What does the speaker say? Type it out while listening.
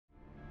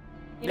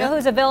You know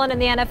who's a villain in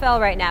the NFL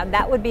right now?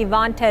 That would be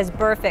Vontaze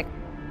Burfict.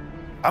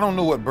 I don't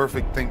know what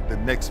Burfict think the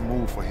next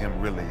move for him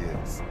really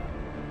is.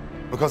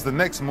 Because the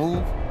next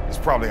move is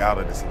probably out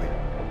of this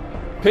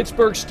league.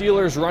 Pittsburgh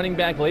Steelers running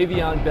back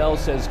Le'Veon Bell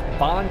says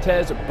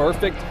Vontaze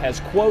Burfict has,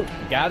 quote,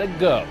 gotta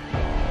go.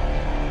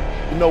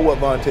 You know what,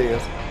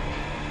 Vontaze?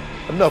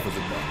 Enough is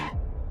enough.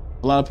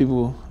 A lot of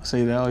people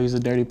say that, oh, he's a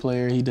dirty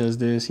player, he does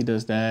this, he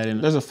does that.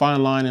 And there's a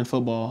fine line in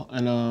football.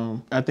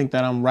 And I think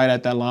that I'm right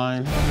at that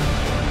line.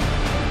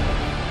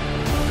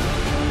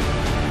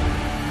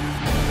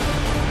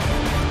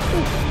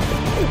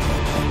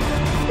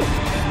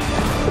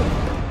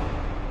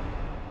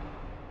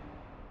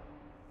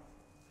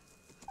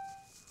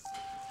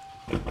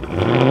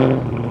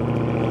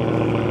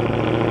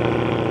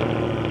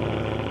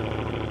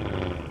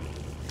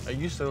 I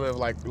used to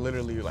live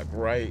literally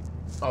right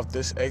off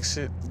this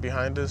exit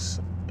behind us,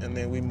 and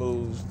then we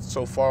moved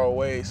so far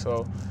away,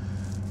 so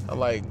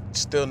I'm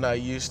still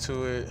not used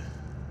to it.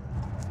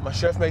 My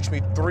chef makes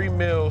me 3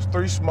 meals,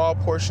 3 small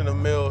portion of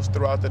meals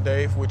throughout the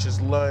day, which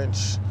is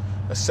lunch,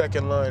 a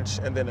second lunch,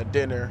 and then a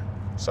dinner.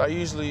 So I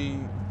usually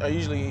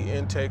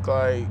intake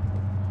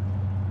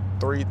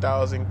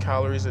 3,000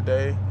 calories a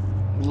day.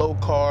 Low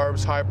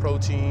carbs, high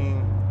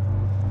protein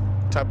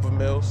type of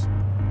meals.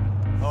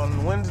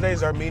 On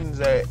Wednesdays, our meeting's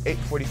at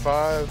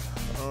 8:45.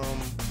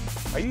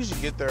 I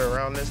usually get there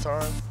around this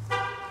time.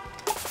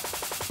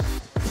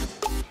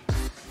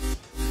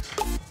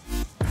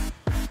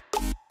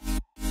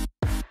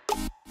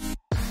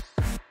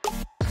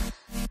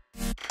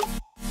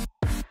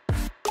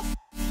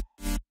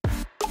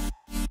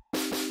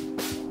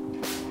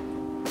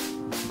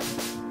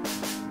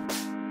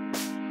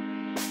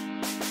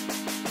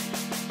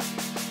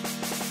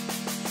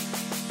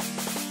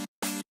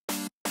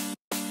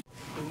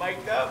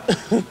 Mic'd up.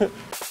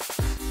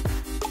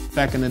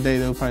 Back in the day,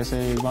 they'll probably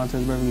say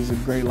Vontaze Burfict is a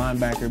great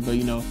linebacker, but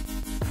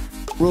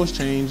rules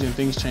change and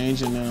things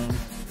change, and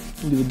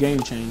the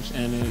game change,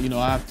 and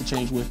I have to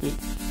change with it.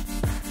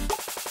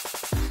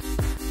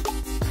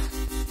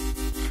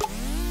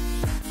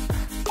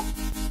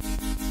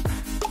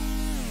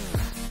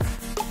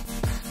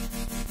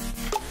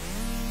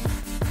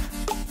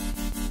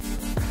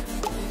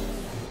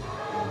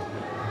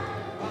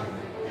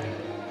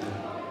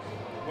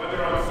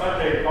 Weather on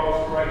Sunday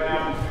calls for right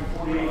now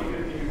between 48 and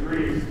 50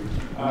 degrees.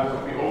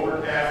 It'll be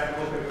overcast and a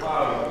little bit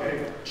cloudy, okay?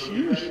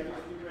 Jeez.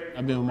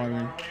 I've been with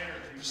Marvin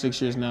for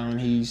 6 years now, and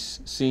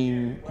he's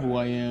seen who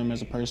I am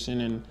as a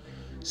person and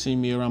seen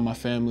me around my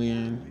family,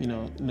 and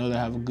know that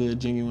I have a good,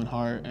 genuine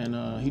heart, and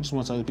he just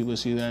wants other people to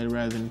see that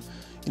rather than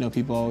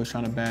people always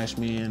trying to bash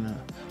me. And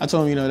I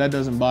told him that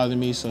doesn't bother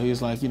me, so he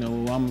was like,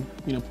 well, I'm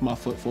put my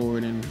foot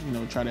forward and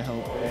try to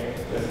help.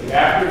 Let's get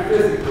after it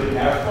physically,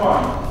 have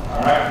fun,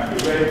 all right?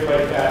 Get ready to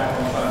play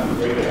that on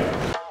Sunday. Break it up.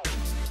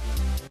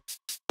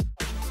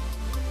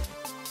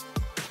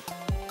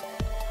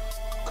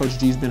 Coach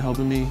G's been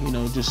helping me,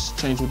 just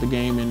change with the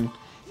game,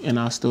 and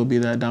I'll still be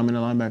that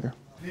dominant linebacker.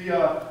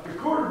 The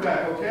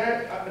quarterback,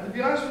 okay? To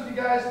be honest with you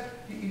guys,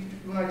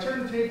 when I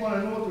turn the tape on,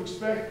 I know what to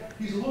expect.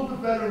 He's a little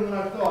bit better than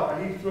I thought.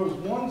 He throws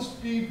one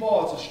speed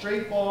ball. It's a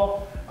straight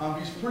ball.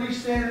 He's pretty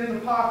standing in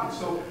the pocket.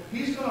 So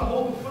he's going to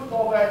hold the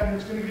football back, and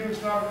it's going to give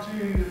us an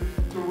opportunity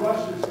to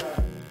rush this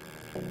guy.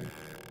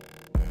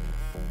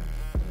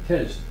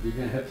 Tez, you're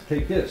going to have to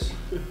take this.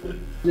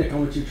 Nick, I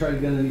want you to try to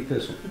get underneath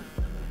this one.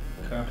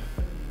 Okay.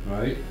 All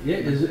right. Yeah,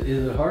 is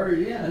it hard?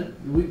 Yeah,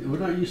 we're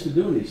not used to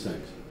doing these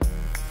things.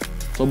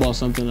 Football's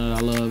something that I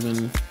love,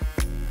 and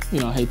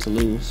I hate to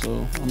lose,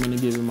 so I'm gonna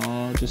give it my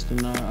all just to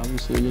not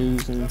obviously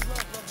lose. And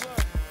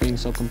being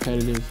so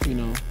competitive,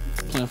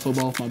 playing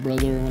football with my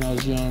brother when I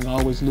was young,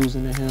 always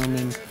losing to him,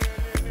 and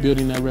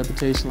building that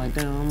reputation like,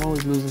 damn, I'm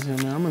always losing to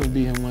him, man, I'm gonna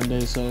beat him one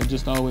day. So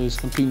just always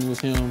competing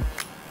with him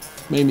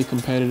made me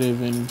competitive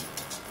and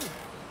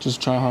just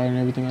try hard in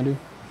everything I do.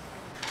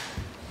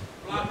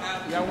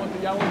 Y'all want the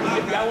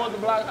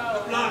block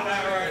out? The block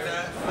out right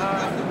now.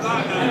 The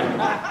block out.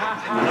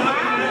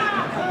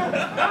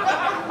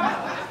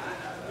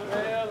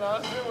 Hell,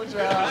 I'll sit with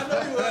y'all. I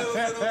know you was.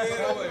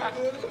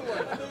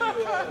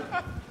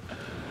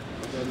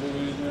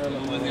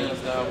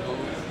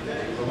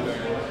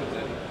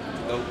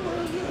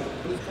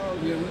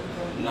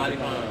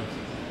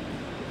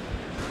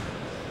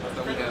 I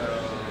thought we got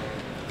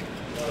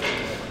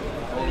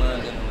whole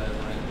line in last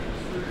night.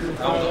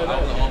 I was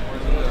the only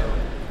person there.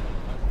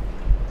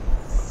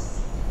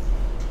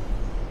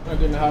 I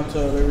get in the hot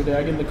tub every day.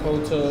 I get in the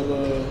cold tub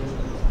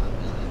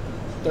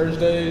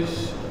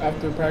Thursdays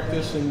after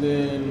practice, and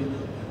then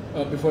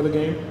before the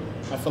game.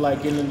 I feel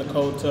like getting in the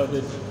cold tub,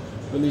 it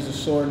releases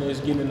soreness.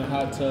 Getting in the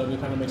hot tub, it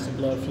kind of makes the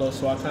blood flow.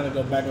 So I kind of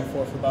go back and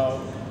forth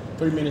about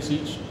 3 minutes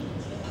each.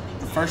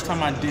 The first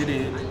time I did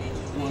it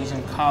was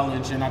in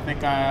college, and I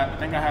think I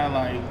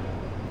had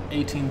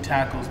 18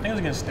 tackles. I think it was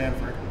against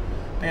Stanford.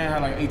 I think I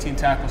had 18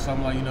 tackles. So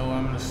I'm like, I'm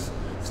gonna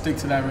stick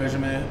to that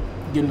regimen.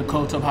 Get in the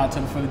cold tub, hot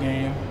tub before the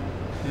game.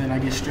 And then I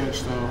get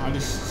stretched, so I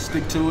just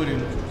stick to it,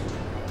 and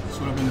that's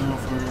what I've been doing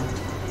for,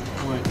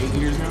 8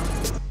 years now?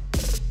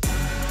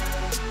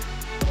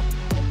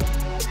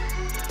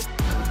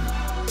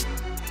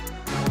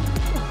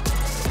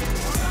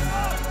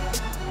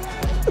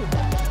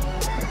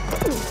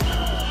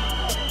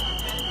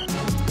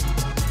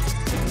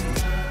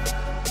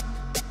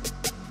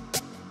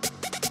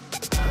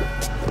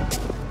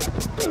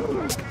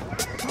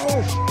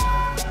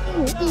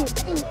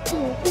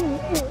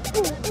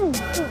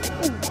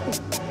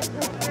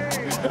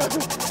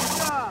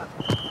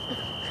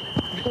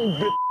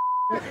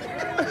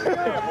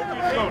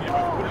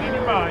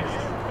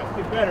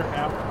 Better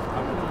now.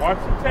 Watch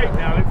the tape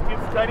now. Let's get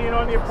studying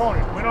on the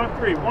opponent. Win on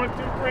 3. 1, 2,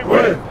 3.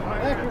 Win.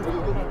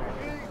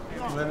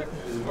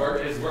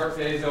 His work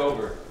day's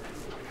over.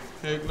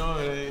 Heck no,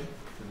 it ain't.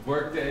 His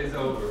work day's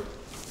over.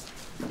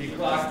 He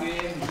clocked in,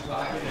 he's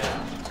clocking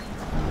out.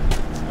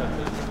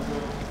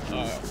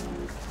 Alright.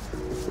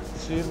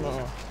 See you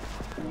tomorrow.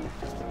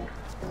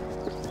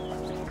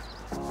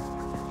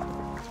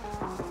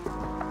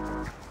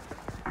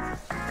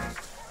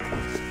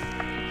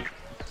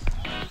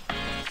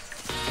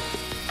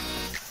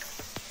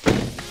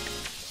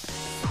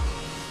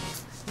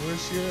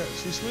 Where's she at?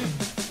 She's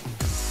sleeping.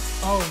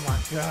 Oh my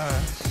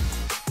gosh.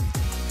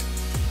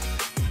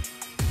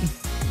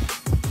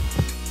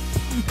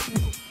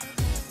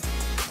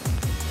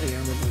 Hey,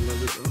 I'm gonna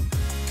love it though.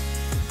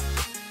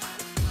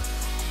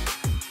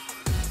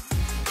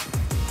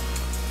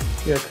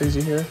 Yeah,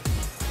 crazy hair.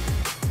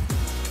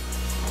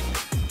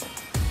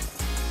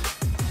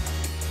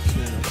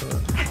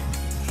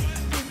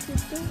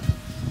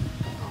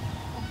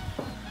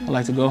 I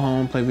like to go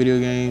home, play video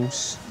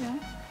games. Yeah.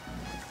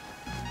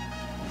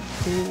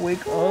 Hey,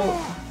 wake up.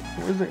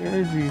 Where's the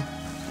energy?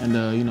 And,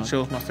 you know,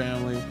 chill with my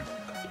family.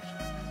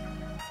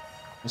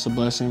 It's a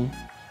blessing.